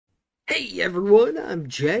Hey everyone, I'm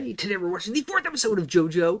Jay. Today we're watching the fourth episode of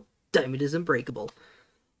JoJo, Diamond is Unbreakable.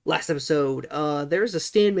 Last episode, there's a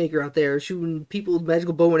stand maker out there shooting people with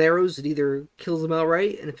magical bow and arrows. It either kills them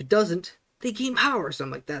outright, and if it doesn't, they gain power. So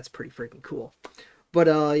I'm like, that's pretty freaking cool. But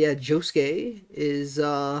yeah, Josuke is in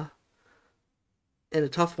a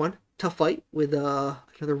tough fight with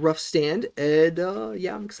another rough stand, and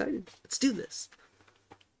yeah, I'm excited. Let's do this.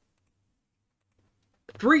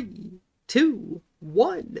 3, 2,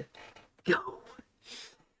 1, go!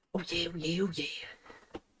 Oh yeah, oh yeah, oh yeah.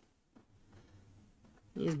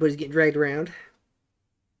 His buddy's getting dragged around.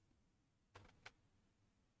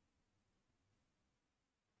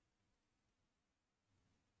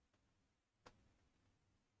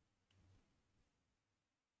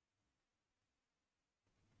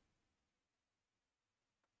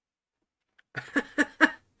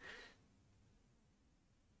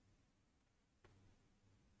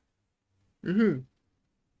 Mm-hmm.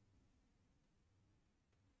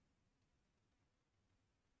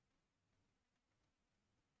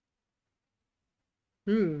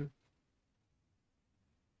 Hmm.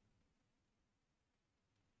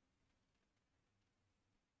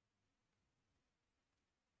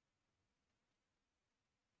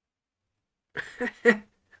 I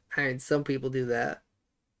mean, some people do that.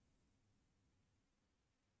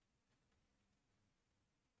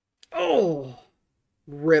 Oh,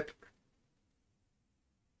 rip.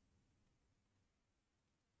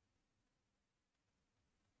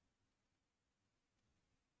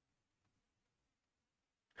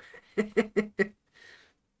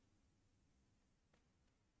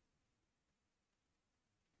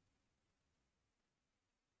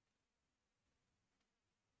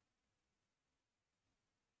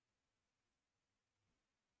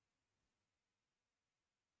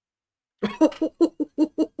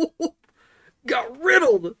 Got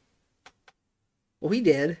riddled. Well, he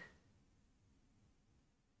did.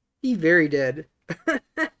 He very dead.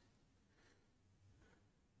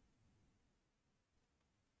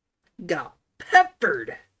 Got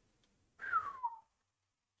peppered.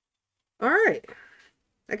 All right,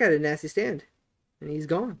 I got a nasty stand, and he's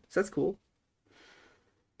gone. So that's cool.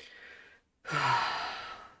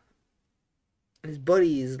 His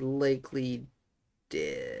buddy is likely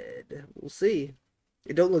dead. We'll see.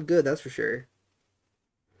 It don't look good, that's for sure.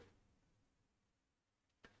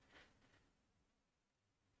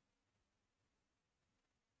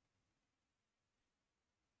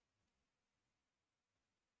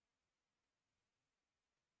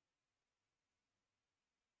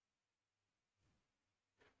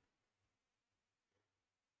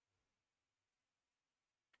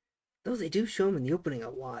 Though they do show him in the opening a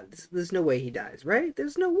lot. There's no way he dies, right?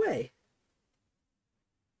 There's no way.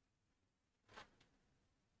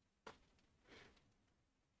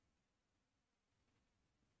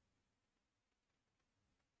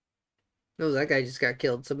 No, that guy just got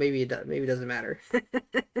killed, so maybe it doesn't matter.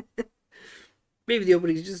 Maybe the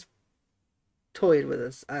opening's just toying with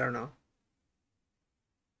us. I don't know.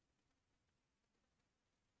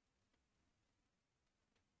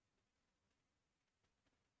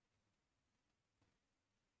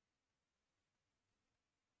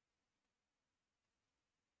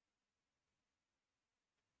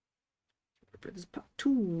 This is part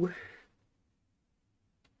 2.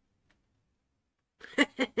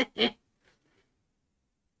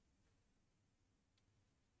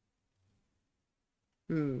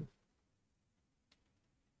 Hmm.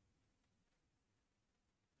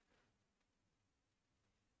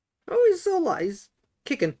 Oh, he's still alive. He's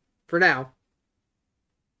kicking for now.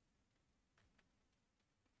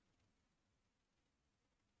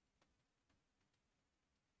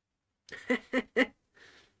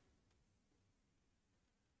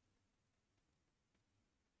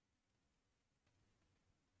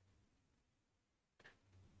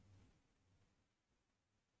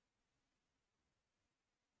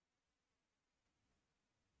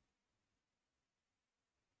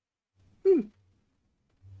 Hmm.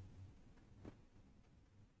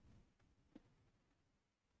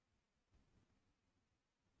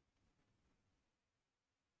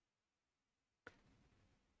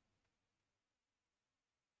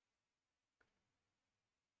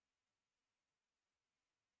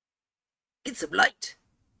 Get some light.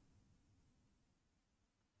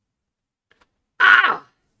 Ah!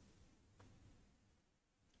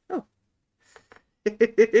 Oh.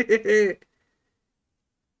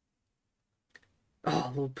 Oh,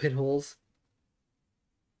 little pinholes.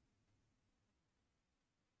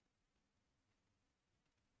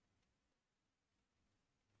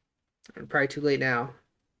 Probably too late now.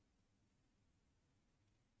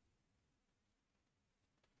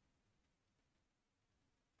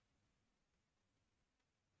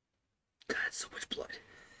 God, so much blood.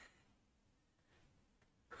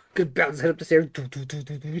 Good bounce head up the stairs.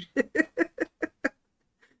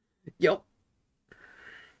 Yup.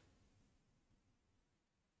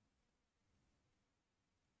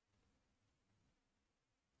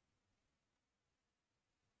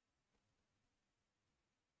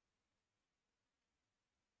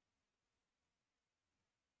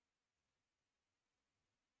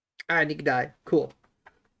 Alright, Nico died. Cool.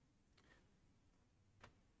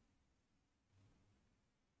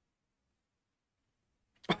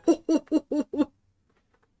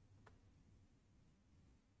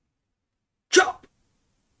 Chop!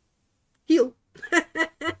 Heal.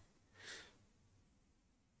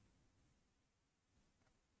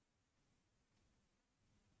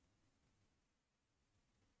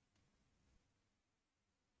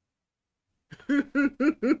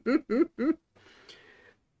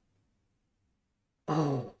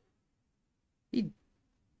 Oh, he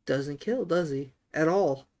doesn't kill, does he? At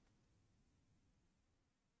all.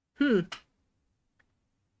 Hmm.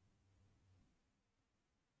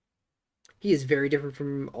 He is very different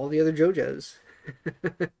from all the other JoJo's.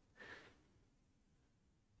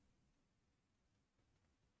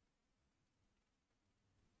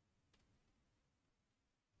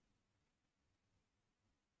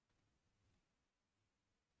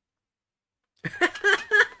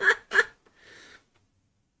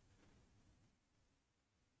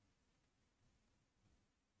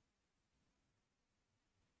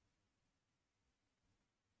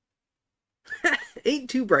 'Ain't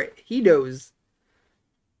too bright. He knows.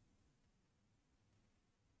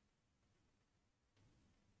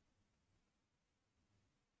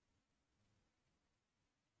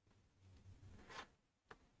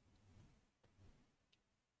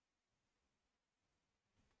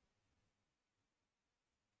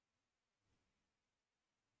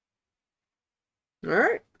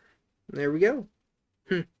 Alright. There we go.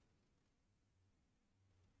 Hmm.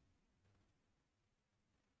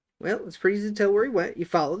 Well, it's pretty easy to tell where he went. You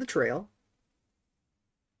follow the trail.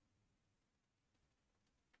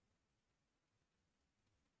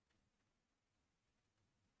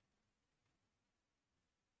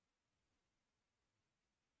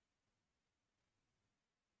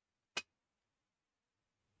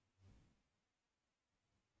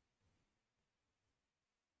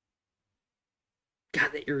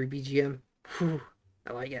 God, that eerie BGM. Whew,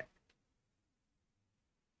 I like it.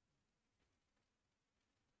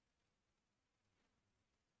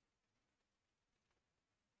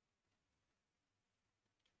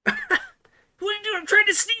 What are you doing? I'm trying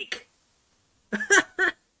to sneak.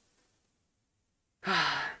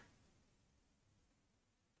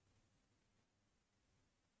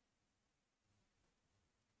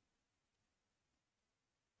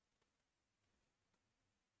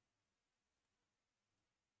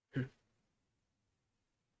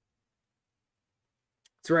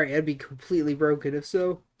 That's right. I'd be completely broken if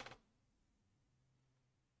so.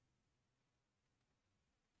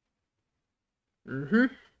 Mm-hmm.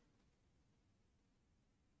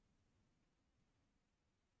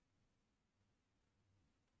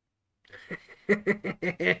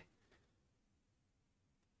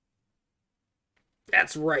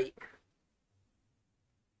 That's right.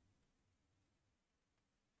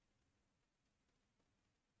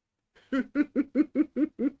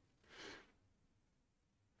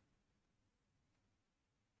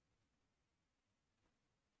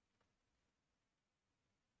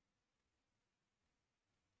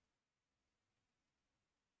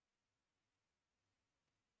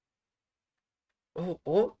 Oh,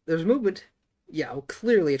 oh, there's movement. Yeah, well,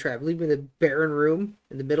 clearly a trap. Leaving the barren room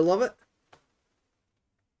in the middle of it.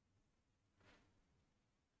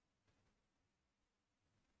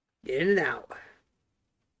 Get in and out.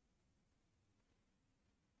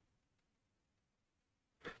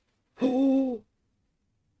 Oh,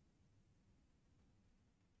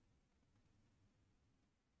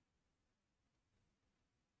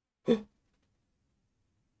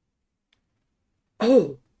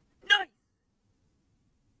 oh, nice.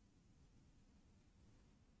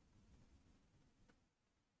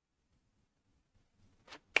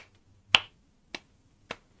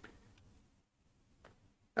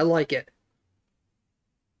 I like it.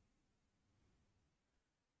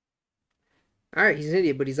 All right, he's an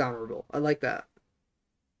idiot, but he's honorable. I like that.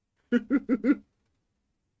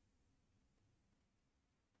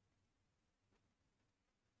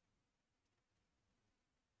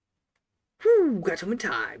 Whew, got him in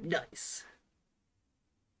time. Nice.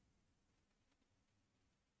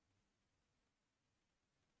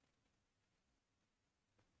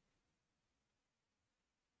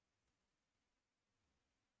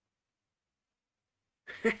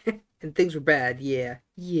 And things were bad. Yeah.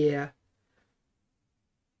 Yeah.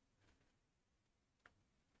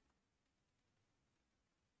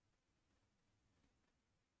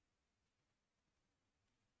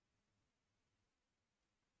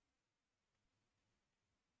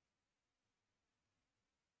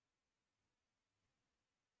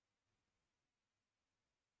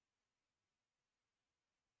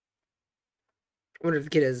 I wonder if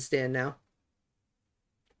the kid has a stand now.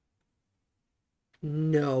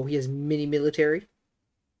 No, he has mini military.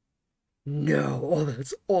 No. Oh,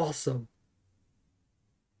 that's awesome.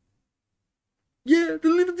 Yeah, the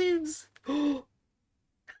little dudes. Oh,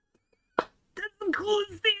 that's the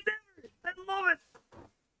coolest thing ever. I love it.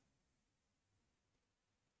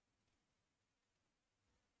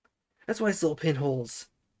 That's why it's little pinholes.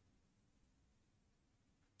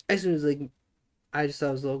 As soon as like I just saw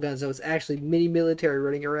those little guns, so it's actually mini military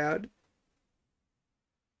running around.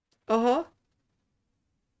 Uh huh.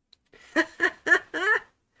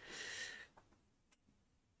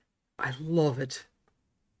 I love it.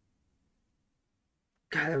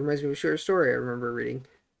 God, that reminds me of a short story I remember reading.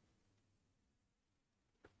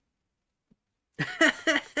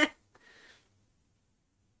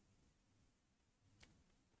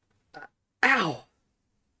 Ow!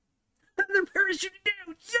 They're parachuting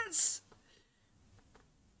down! Yes!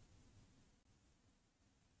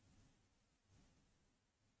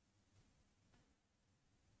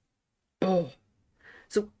 Oh.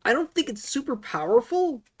 So I don't think it's super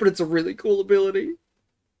powerful, but it's a really cool ability.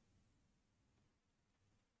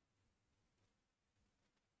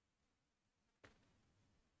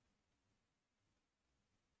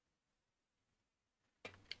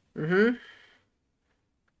 Mm hmm.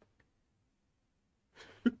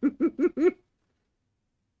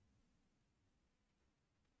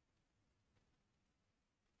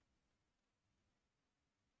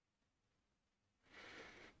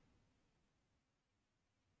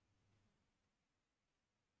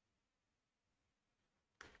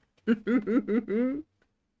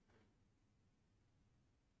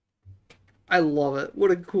 I love it.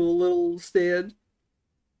 What a cool little stand.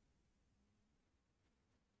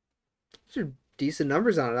 These are decent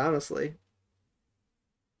numbers on it, honestly.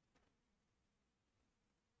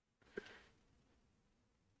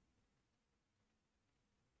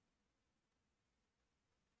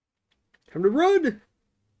 Time to run!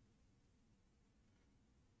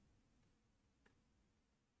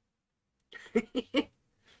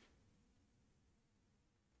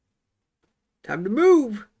 Time to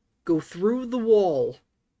move! Go through the wall.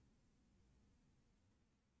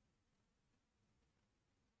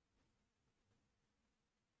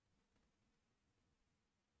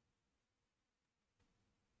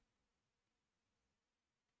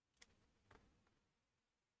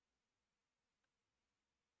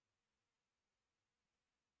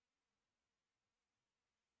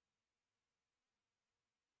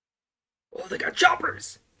 Oh, they got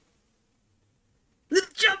choppers! Little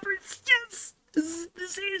choppers! Yes!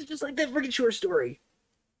 This is just like that freaking short story.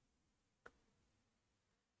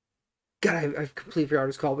 God, I've completely forgot what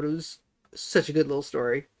it's called, but it was such a good little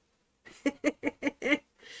story.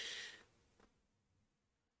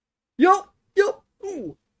 Yup! Yup!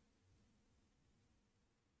 Ooh!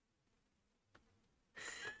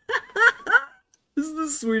 This is the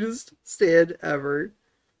sweetest stand ever.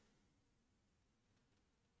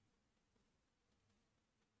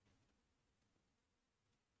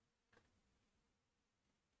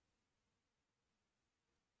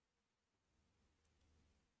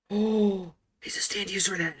 Oh, he's a stand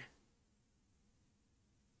user then.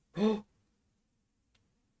 Oh,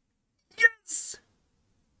 yes!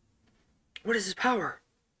 What is his power?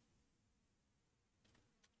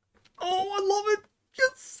 Oh, I love it!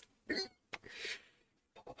 Yes!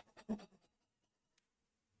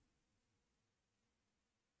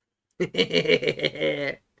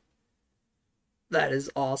 That is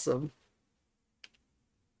awesome.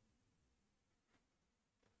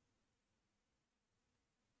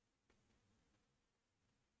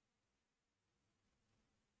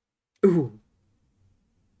 Ooh.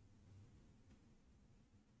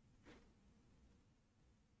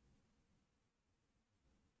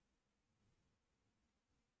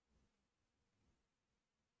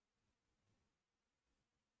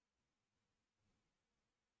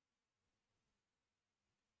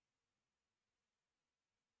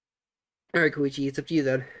 Alright, Koichi, it's up to you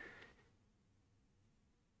then.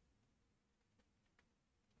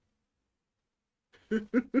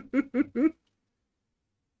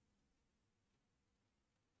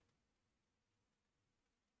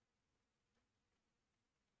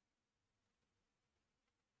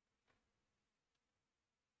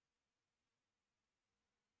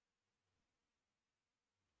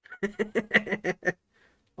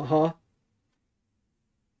 Uh-huh.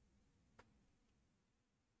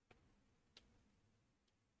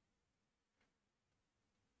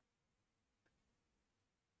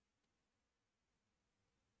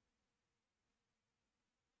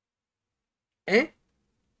 Eh?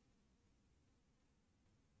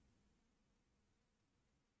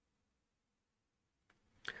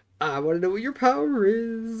 I want to know what your power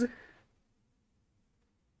is.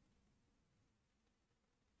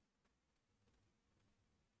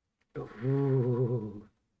 Ooh.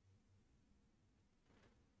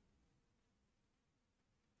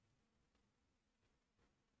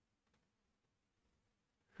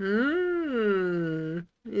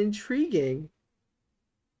 Intriguing.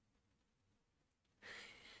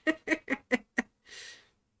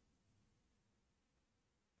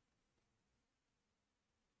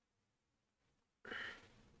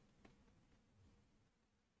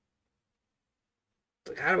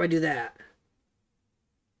 Like, how do I do that?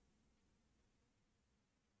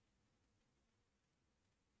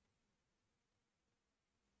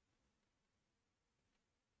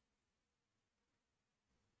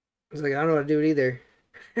 I was like, I don't know how to do it either.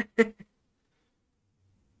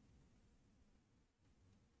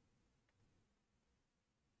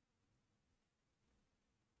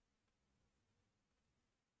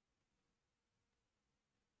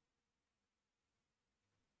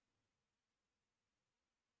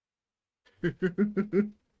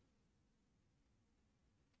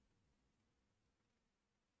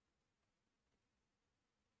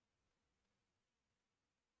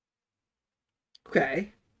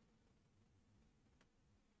 Okay.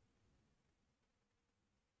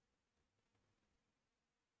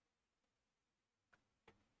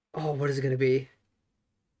 Oh, what is it gonna be?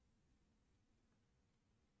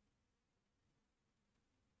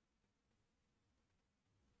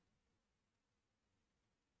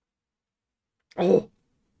 Oh,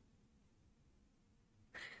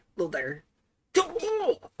 little there.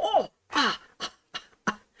 Oh, oh, ah,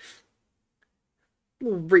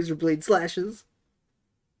 little razor blade slashes.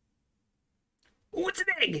 Oh, it's an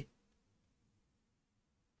egg.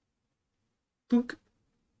 Book.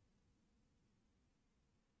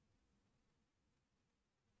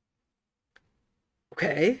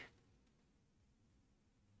 Okay.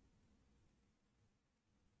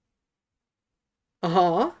 Uh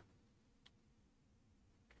huh.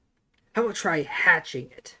 How about try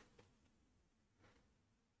hatching it?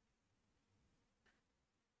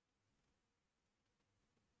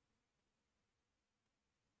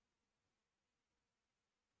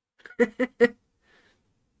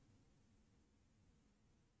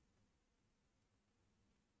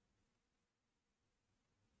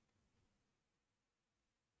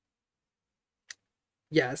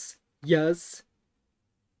 Yes. Yes.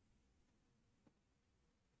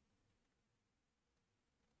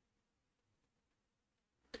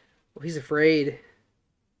 Oh, he's afraid.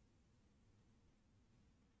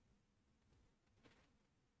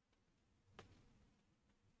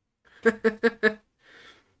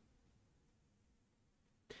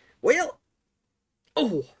 Well,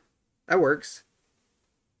 oh, that works.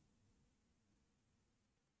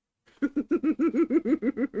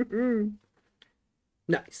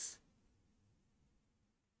 Nice.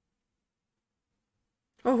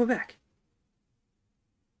 Oh, we're back.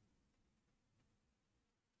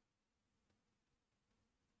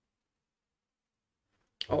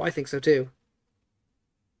 Oh, I think so too.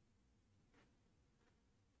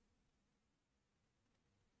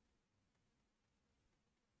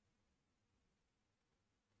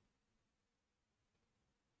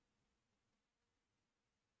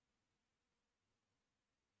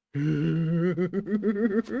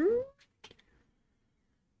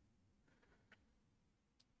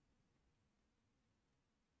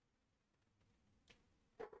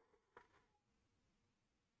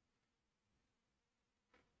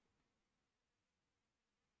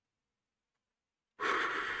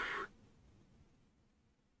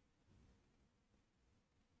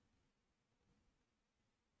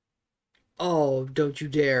 Oh, don't you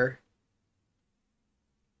dare.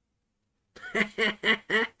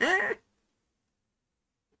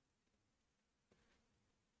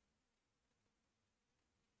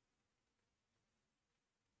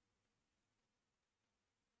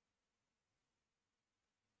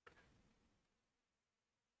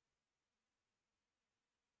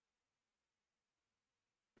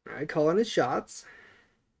 I calling his shots.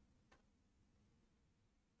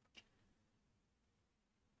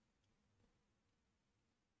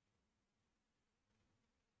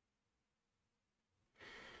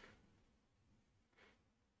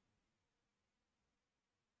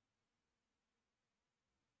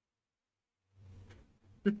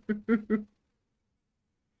 I'm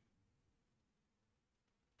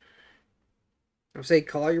saying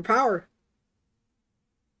call out your power.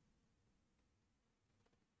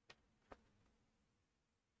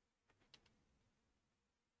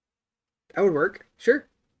 That would work. Sure.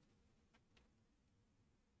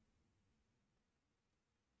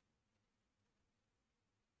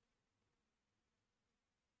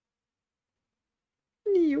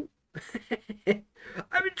 You.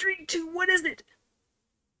 I'm intrigued too. What is it?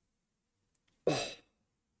 Oh.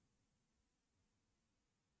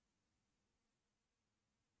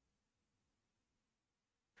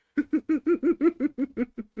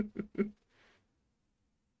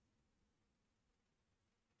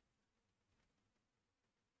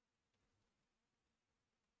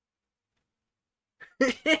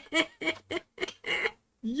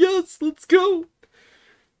 Yes, let's go.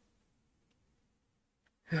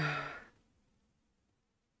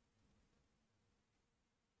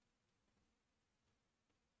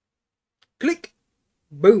 Click.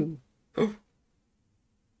 Boom.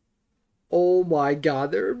 Oh my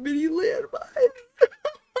god, there are mini landmines.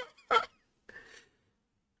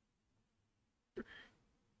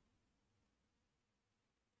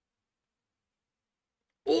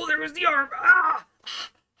 Oh, there was the arm. Ah!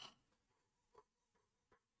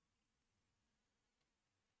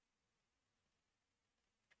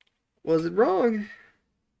 Was it wrong?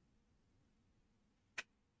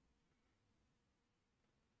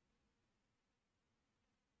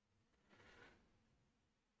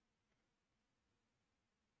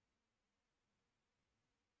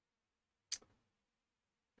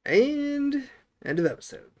 And end of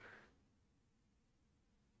episode.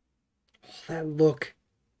 Oh, that look.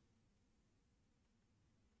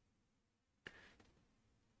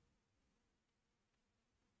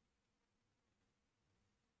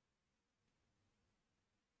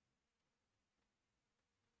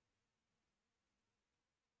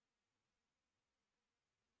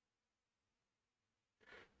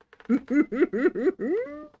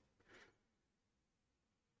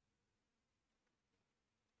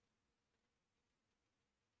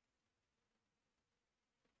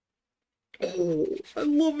 Oh, I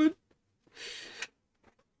love it.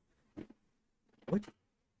 What?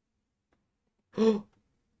 Oh,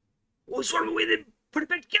 what's wrong with it? Put it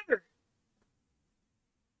back together.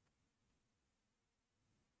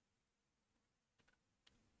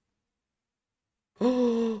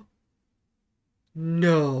 Oh,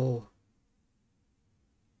 no.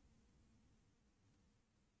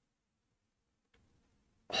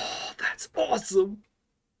 Oh, that's awesome.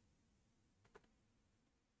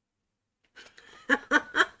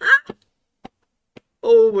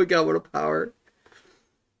 Oh my god, what a power.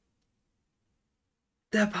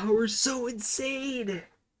 That power is so insane.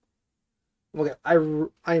 Oh my god,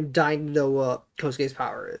 I am dying to know what Kosuke's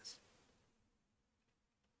power is.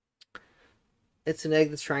 It's an egg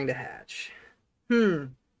that's trying to hatch. Hmm.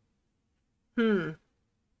 Hmm.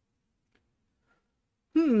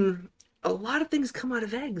 Hmm. A lot of things come out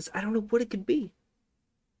of eggs. I don't know what it could be.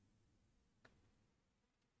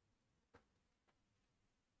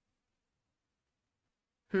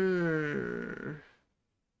 Hmm.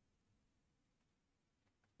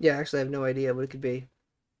 Yeah, actually, I have no idea what it could be.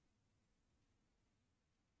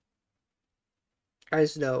 I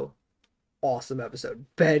just know. Awesome episode.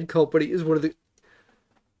 Bad Company is one of the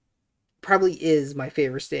probably is my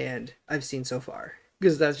favorite stand I've seen so far.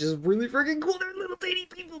 Because that's just really freaking cool. They're little tiny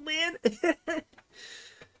people, man.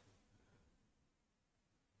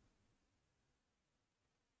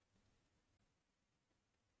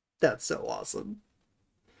 That's so awesome.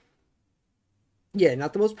 Yeah,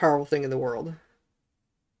 not the most powerful thing in the world.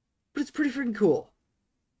 But it's pretty freaking cool.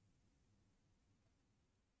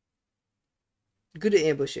 Good at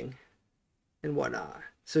ambushing and whatnot.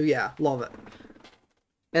 So yeah, love it.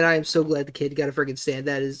 And I am so glad the kid got a freaking stand.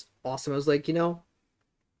 That is awesome. I was like,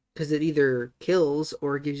 because it either kills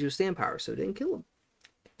or it gives you a stand power. So it didn't kill him.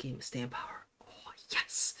 It gave him stand power. Oh,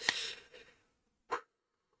 yes.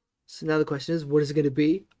 So now the question is, what is it going to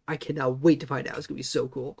be? I cannot wait to find out. It's going to be so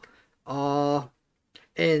cool.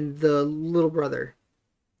 And the little brother,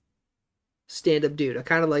 stand-up dude. I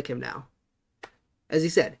kind of like him now. As he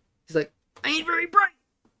said, he's like, I ain't very bright,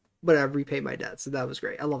 but I've repaid my debt. So that was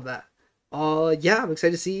great. I love that. Yeah, I'm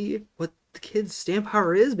excited to see what the kid's stand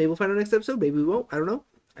power is. Maybe we'll find out next episode. Maybe we won't. I don't know.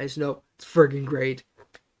 I just know it's friggin' great.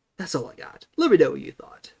 That's all I got. Let me know what you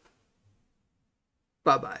thought.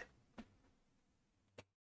 Bye-bye.